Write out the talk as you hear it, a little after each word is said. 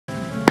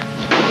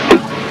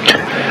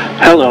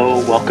Hello,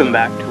 welcome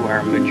back to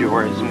our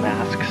Majoras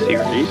Mask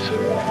series.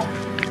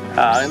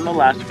 In the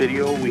last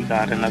video we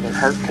got another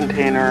heart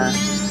container.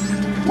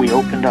 We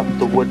opened up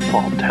the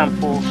Woodfall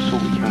Temple so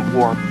we can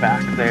warp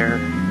back there.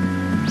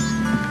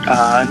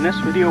 In this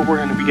video we're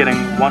going to be getting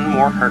one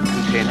more heart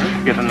container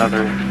to get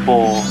another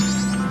full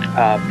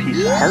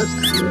piece of heart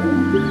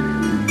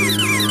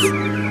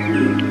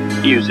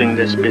using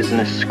this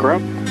business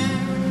scrub.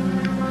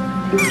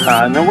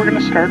 And then we're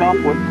going to start off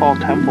Woodfall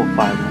Temple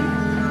finally.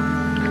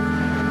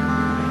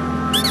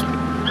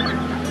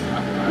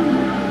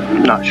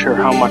 Not sure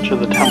how much of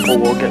the temple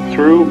we'll get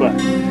through, but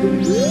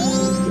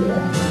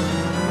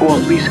we'll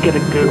at least get a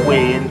good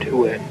way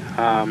into it.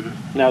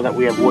 Now that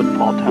we have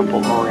Woodfall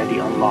Temple already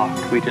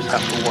unlocked, we just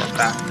have to warp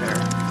back there.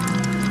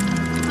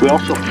 We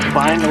also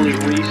finally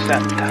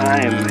reset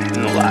time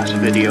in the last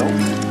video.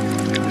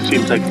 It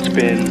seems like it's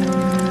been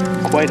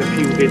quite a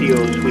few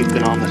videos we've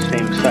been on the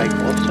same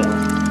cycle, so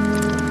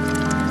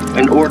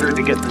in order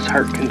to get this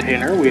heart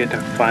container, we had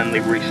to finally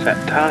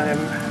reset time.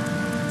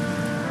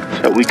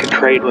 So we could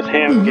trade with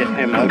him, get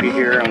him out of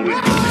here, and we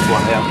could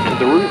fly up to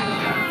the roof.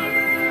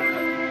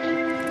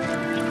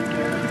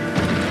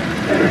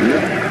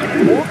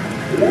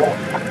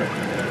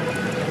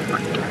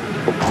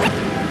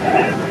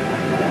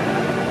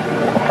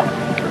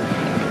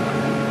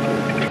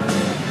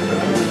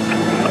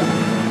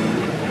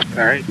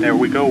 Alright, there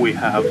we go. We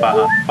have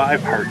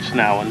 5 hearts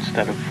now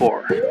instead of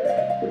 4.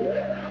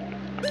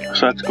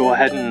 So let's go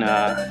ahead and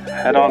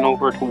head on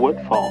over to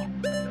Woodfall.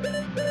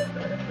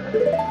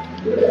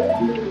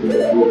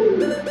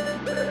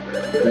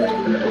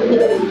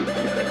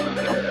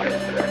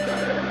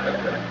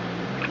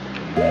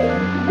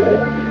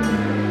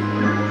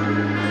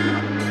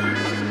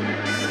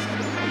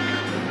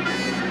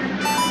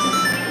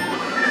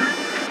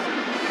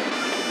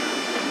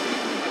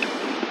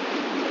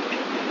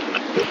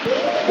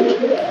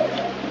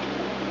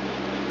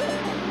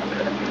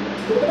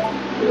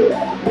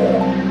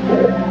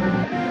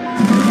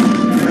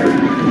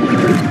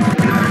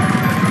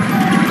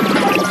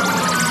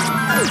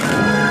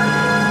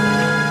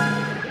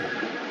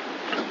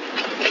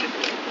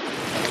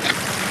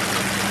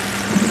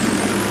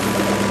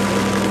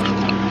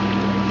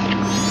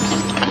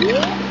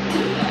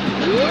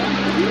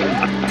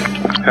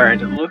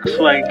 Alright, it looks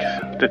like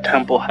the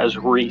temple has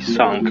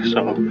re-sunk,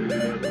 so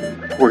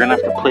we're gonna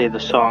have to play the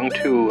song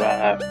to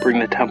bring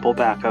the temple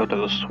back out of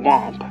the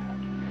swamp.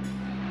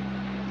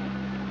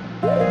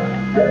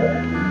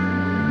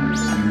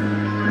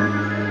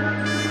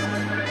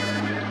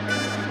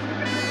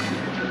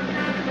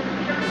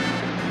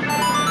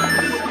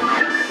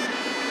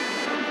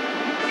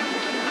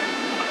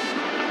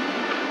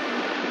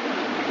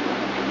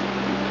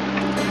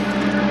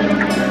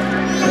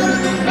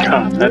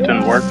 Oh, that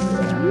didn't work.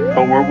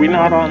 Oh, were we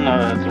not on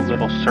the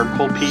little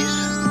circle piece?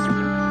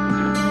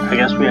 I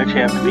guess we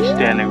actually have to be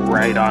standing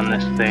right on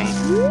this thing.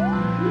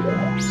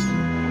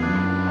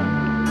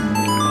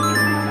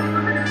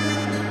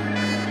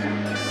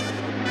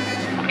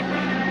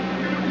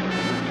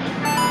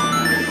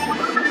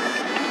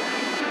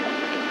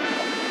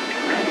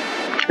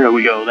 There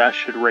we go, that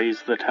should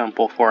raise the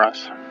temple for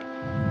us.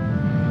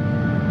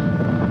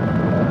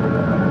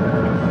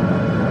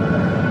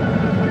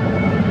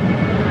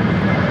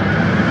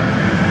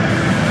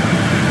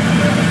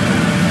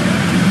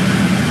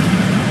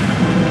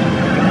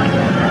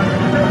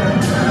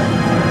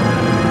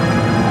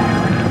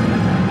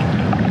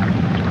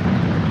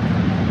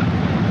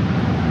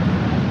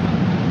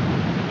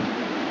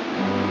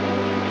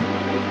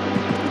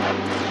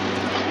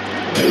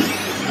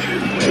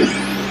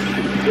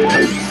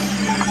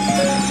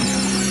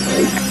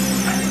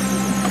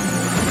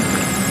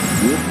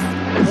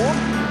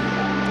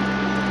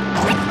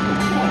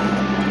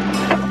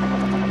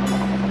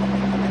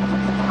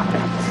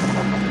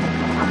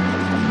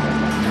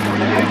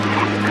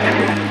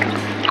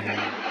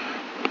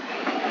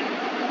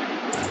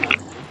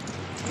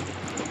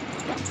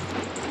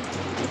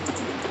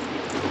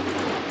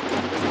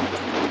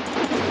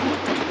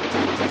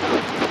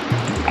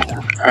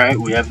 Alright,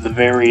 we have the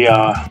very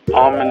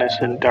ominous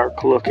and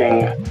dark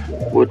looking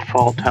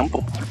Woodfall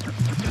Temple.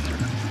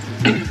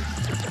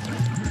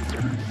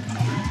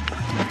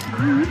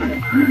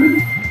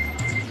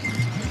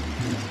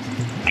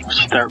 We'll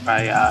start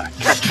by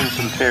catching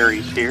some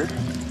fairies here.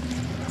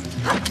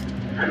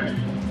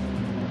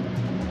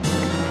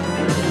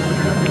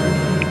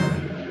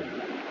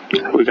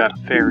 We got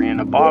a fairy in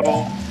a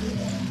bottle.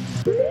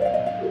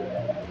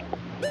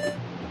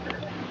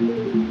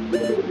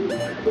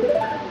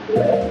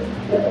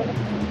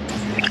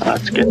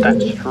 Let's get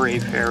that stray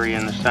fairy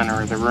in the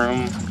center of the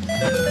room.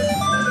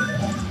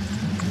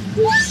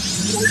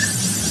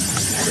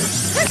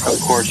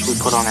 Of course, we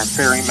put on our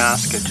fairy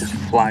mask, it just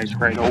flies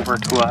right over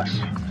to us.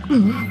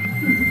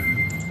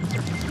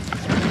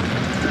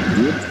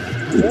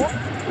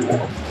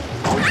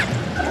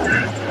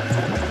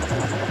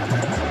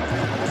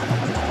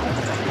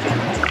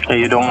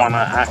 You don't want to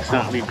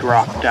accidentally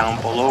drop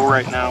down below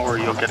right now or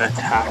you'll get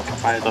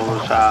attacked by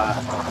those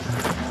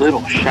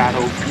little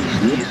shadow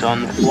beasties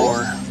on the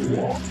floor.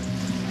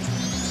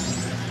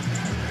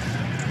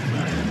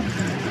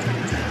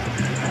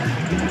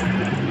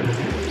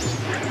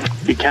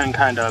 You can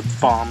kind of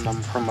bomb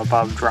them from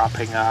above,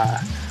 dropping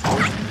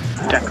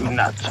deku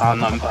nuts on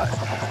them, but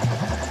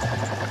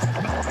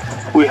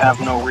we have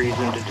no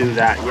reason to do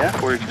that yet.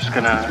 We're just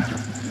gonna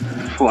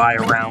fly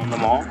around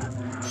them all.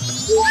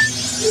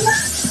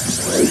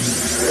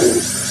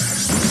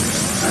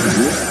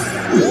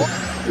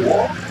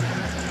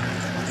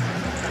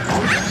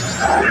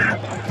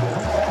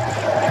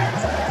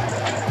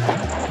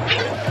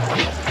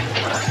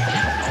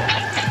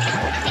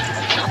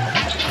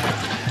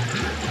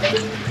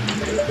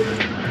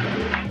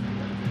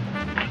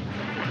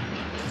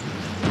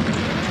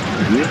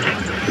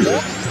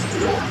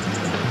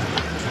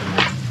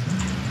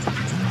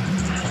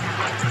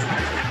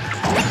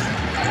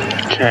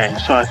 Okay,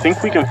 so I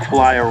think we can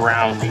fly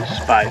around these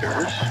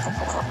spiders.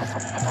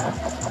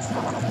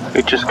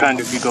 It just kind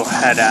of, if you go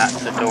head at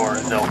the door,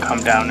 they'll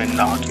come down and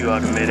knock you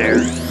out of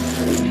midair.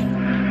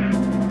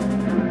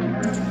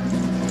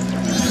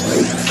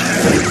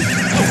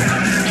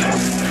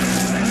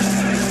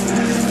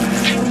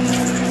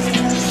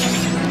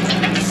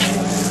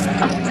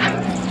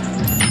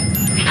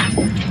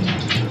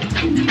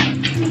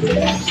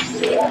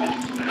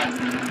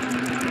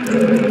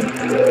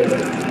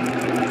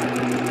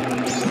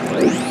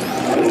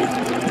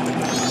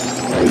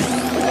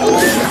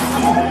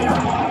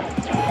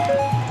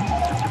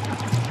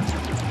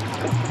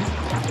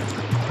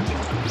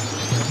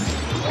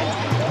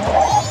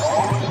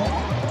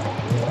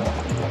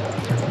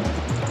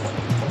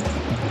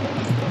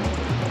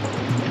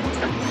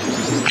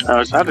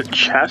 Is that a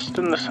chest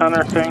in the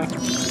center thing?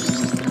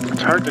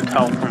 It's hard to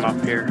tell from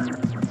up here.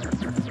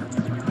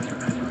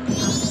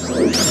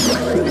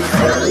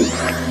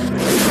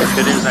 If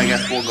it is, I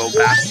guess we'll go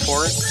back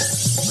for it.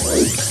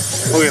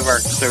 We have our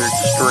third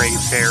stray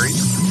fairy.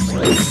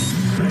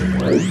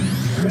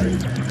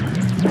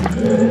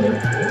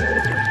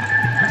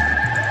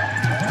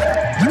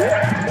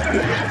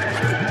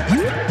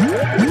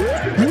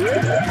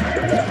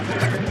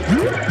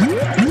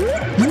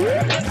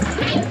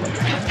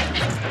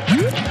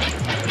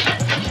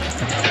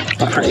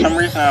 For some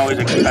reason, I always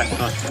expect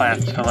those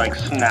plants to like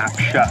snap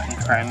shut and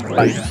try and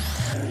bite us.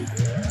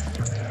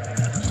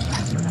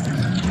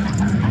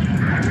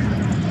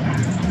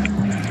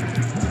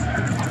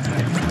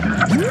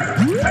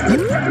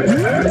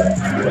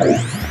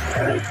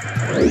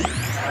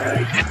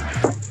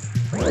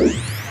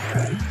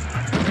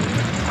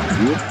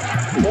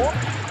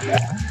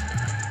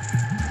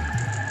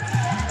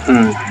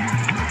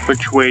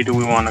 Which way do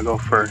we want to go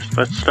first?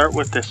 Let's start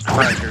with this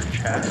treasure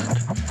chest.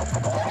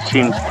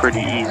 Seems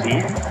pretty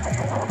easy.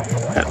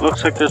 It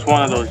looks like there's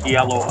one of those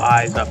yellow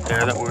eyes up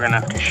there that we're gonna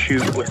have to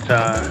shoot with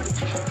a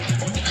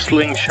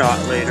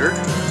slingshot later.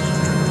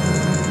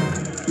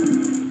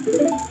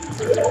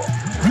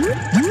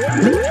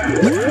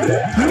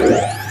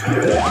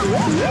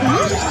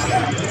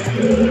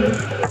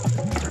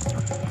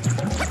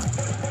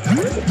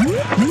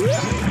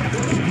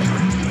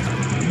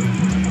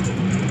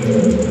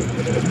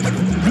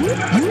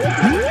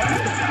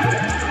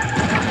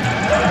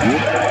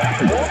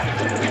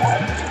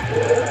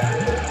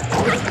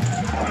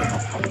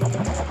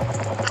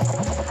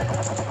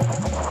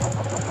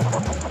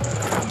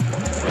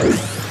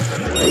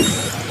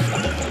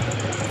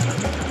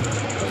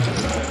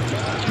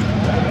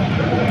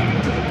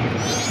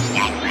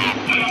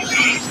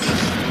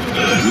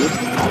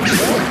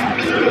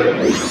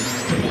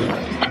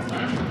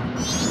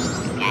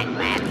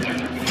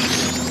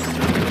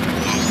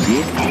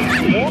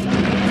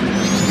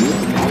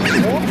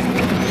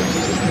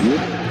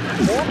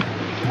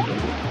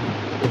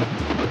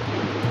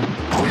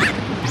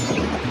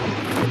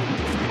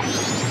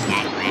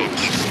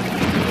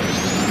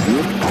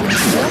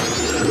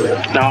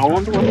 Now, I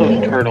wonder what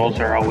those turtles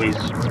are always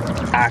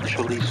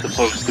actually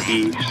supposed to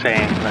be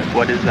saying. Like,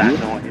 what is that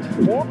noise?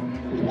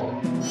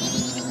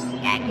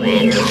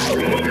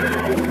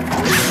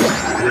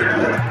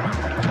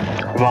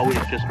 I've always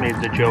just made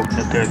the joke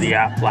that they're the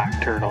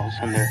Aflac turtles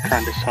and they're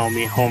trying to sell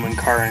me home and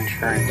car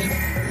insurance.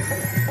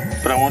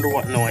 But I wonder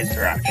what noise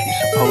they're actually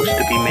supposed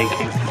to be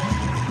making.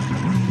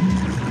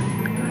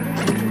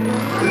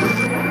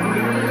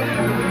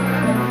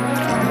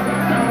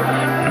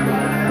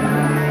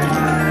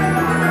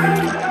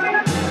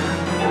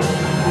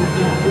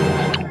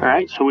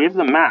 Alright, so we have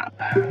the map.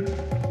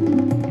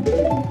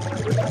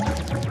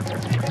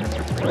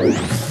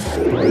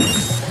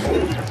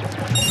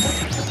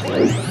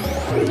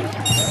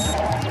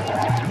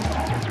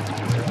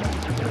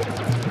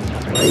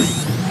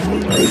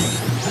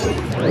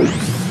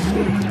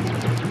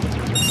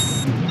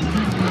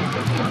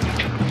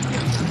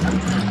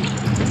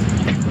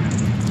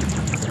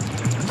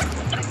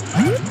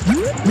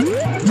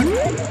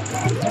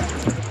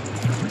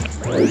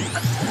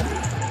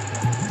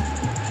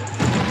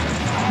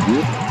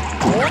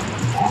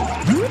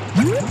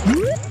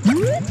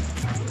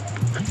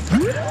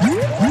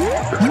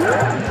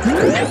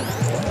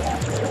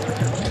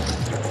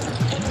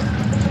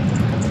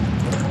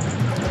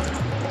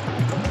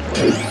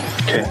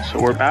 Okay,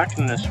 so we're back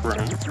in this room.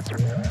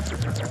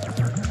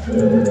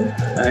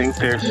 I think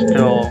there's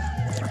still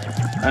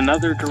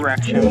another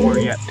direction we're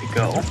yet to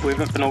go. We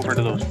haven't been over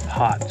to those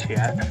pots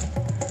yet.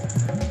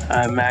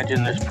 I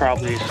imagine there's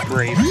probably a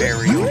stray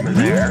fairy over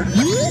there.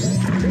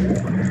 Just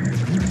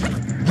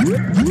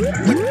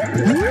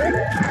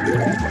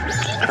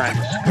trying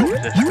to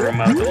scope this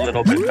room out a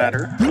little bit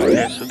better.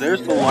 Okay, so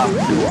there's the locked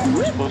door.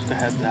 We're supposed to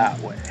head that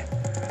way.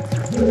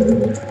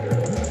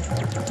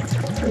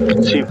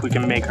 Let's see if we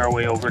can make our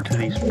way over to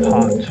these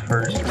pots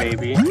first,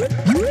 maybe.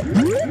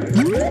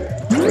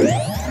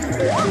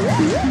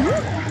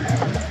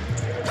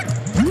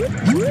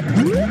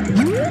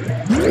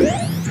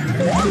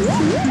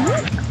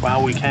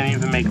 Wow, we can't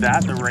even make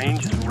that. The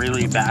range is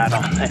really bad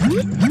on this.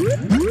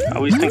 I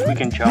always think we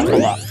can jump a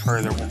lot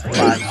further with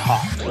 5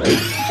 hops. We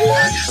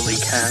actually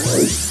can.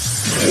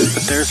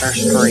 But there's our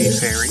stray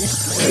fairy.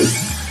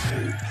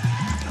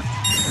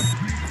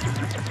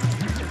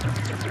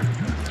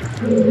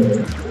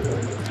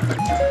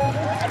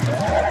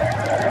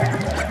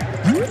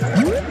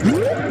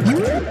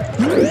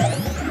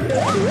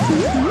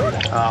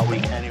 Oh, we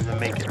can't even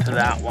make it to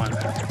that one.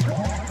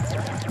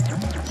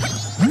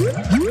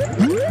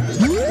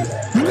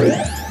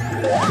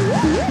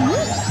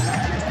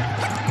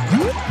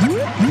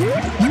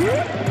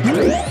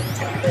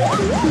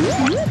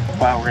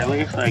 Wow,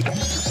 really? Like,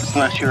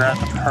 unless you're at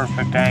the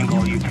perfect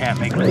angle, you can't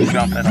make the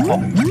jump at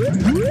all.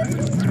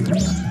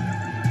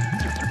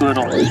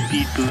 Little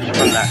speed boost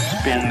from that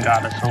spin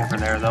got us over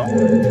there, though.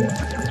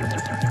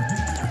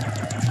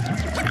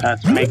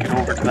 Let's make it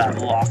over to that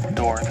locked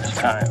door this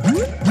time.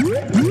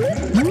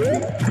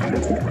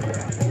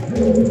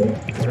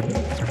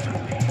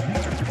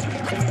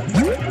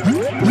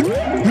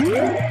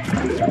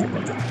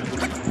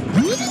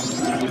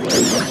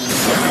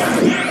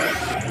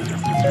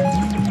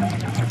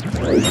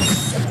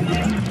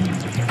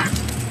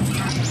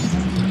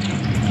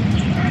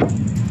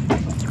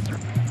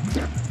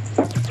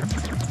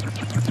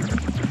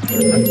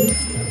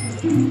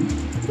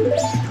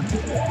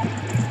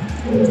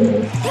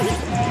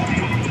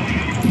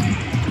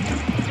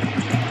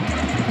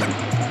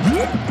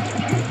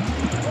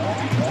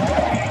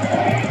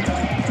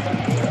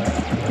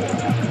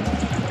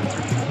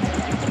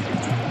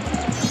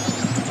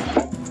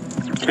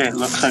 Okay, it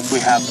looks like we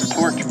have the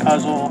torch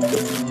puzzle.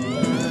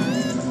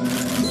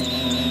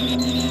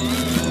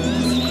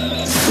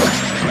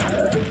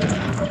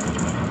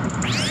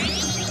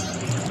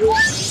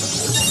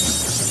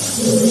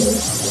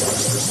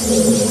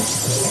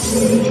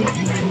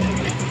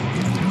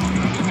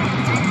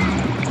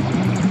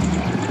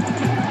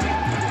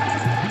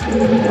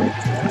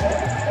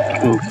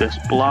 Move this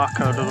block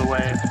out of the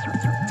way.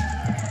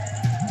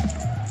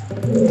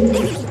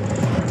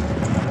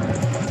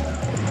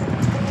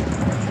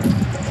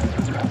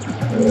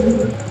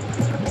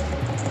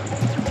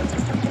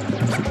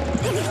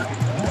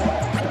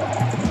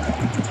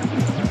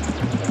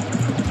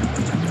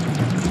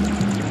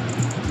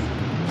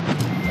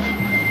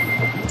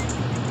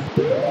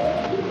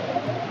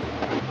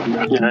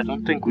 Yeah, I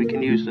don't think we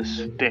can use the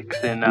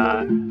sticks in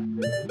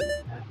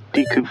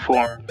Deku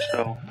form,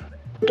 so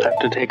I have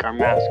to take our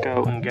mask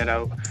out and get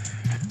out.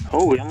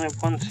 Oh, we only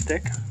have 1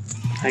 stick?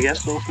 I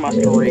guess those must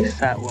have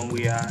reset when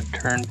we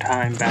turn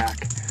time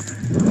back.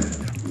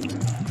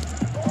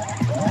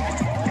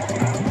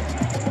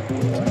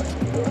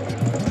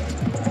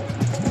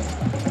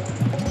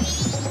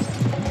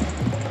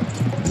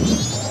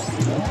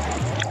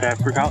 Yeah, I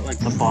forgot like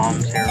the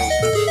bombs, arrows,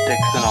 and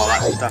sticks and all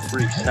that stuff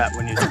reset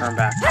when you turn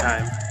back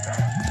time.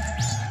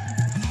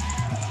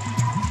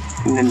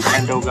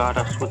 Nintendo got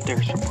us with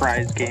their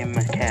surprise game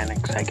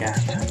mechanics, I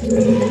guess.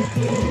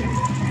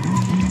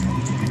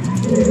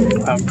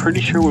 I'm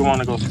pretty sure we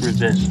want to go through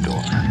this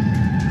door.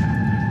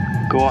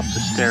 Go up the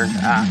stairs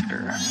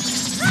after.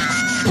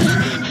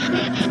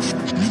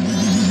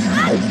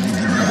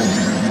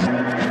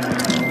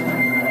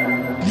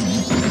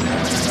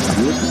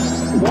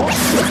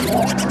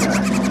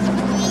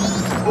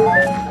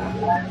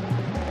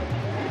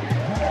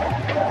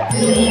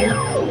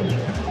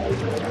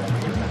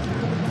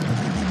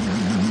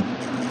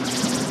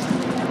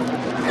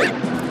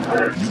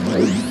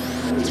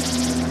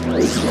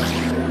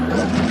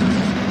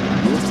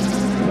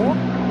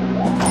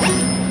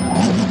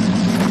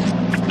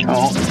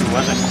 Oh, it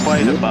wasn't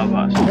quite above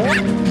us.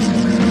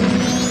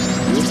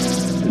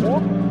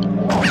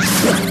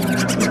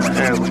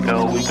 There we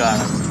go, we got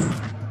him.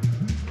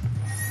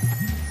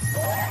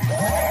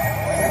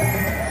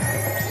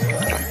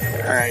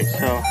 Alright,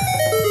 so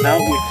now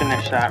that we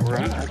finished that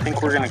room, I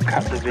think we're going to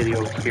cut the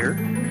video here.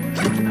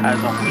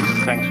 As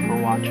always, thanks for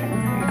watching,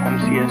 and come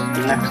see us in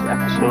the next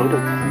episode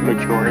of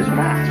Majora's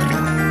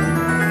Mask.